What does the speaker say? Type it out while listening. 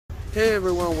Hey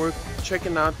everyone, we're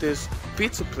checking out this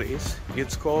pizza place.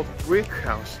 It's called Brick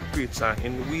House Pizza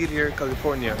in Whittier,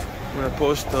 California. I'm gonna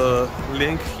post the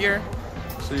link here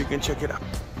so you can check it out.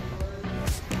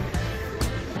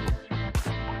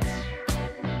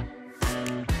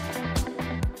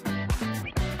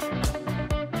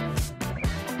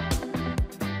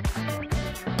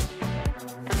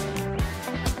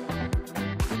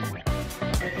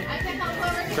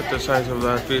 Look at the size of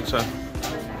that pizza.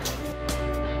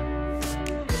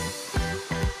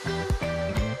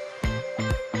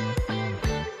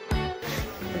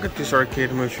 Look at this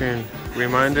arcade machine.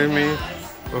 Reminded me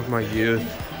of my youth.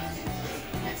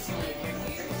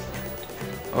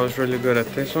 I was really good at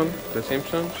this one, The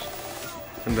Simpsons,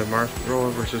 and the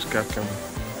Marvel vs. Capcom.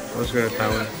 I was good at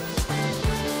that one.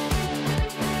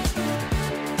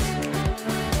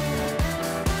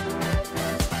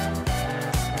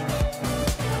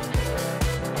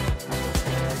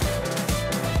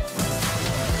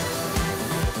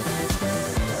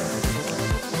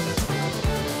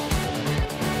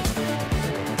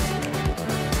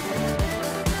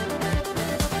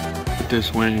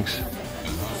 This wings,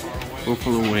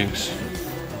 buffalo wings.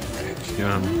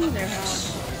 Yum.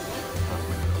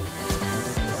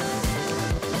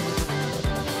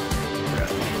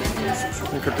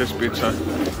 Look at this pizza.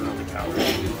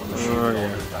 Oh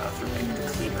yeah.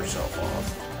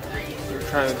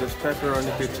 Trying this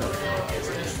pepperoni pizza.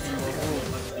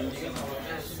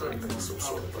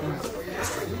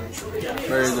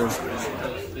 Very good.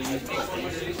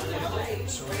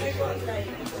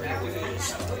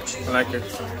 I like it.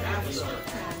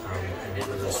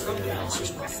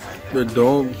 The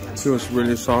dough feels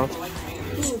really soft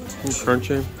and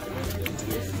crunchy.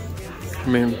 I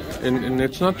mean, and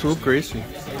it's not too greasy.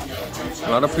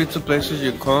 A lot of pizza places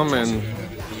you come and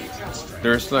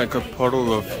there's like a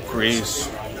puddle of grease,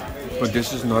 but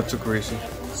this is not too greasy.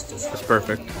 It's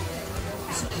perfect.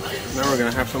 Now we're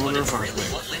gonna have some of their hot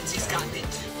wings.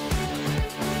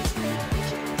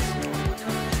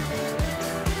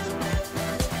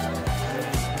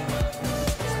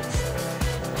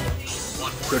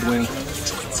 Good wing.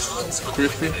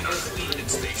 Crispy.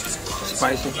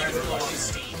 Spicy.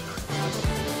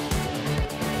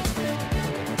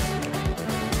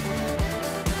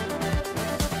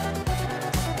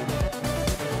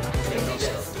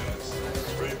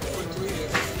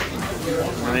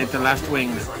 I ate the last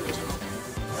wing.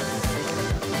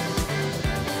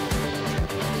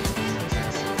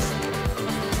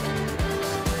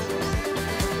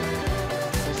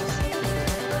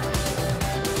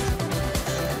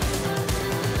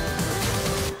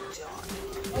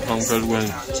 Good wing.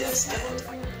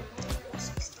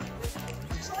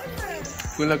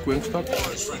 We like Wingstop.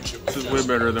 This is way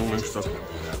better than Wingstop.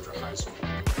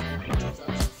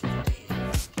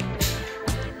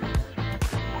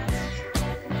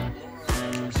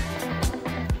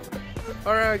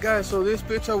 Alright guys, so this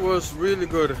pizza was really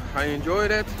good. I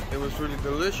enjoyed it. It was really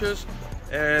delicious.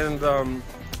 And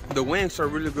the wings are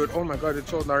really good. Oh my god,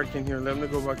 it's so dark in here. Let me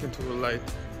go back into the light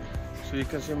so you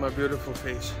can see my beautiful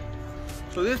face.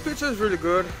 So this pizza is really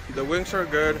good. The wings are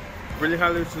good. Really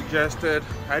highly suggested.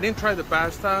 I didn't try the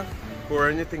pasta or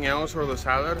anything else or the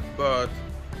salad, but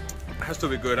it has to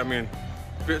be good. I mean,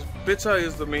 pizza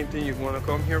is the main thing you want to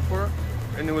come here for,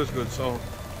 and it was good. So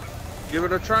give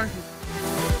it a try.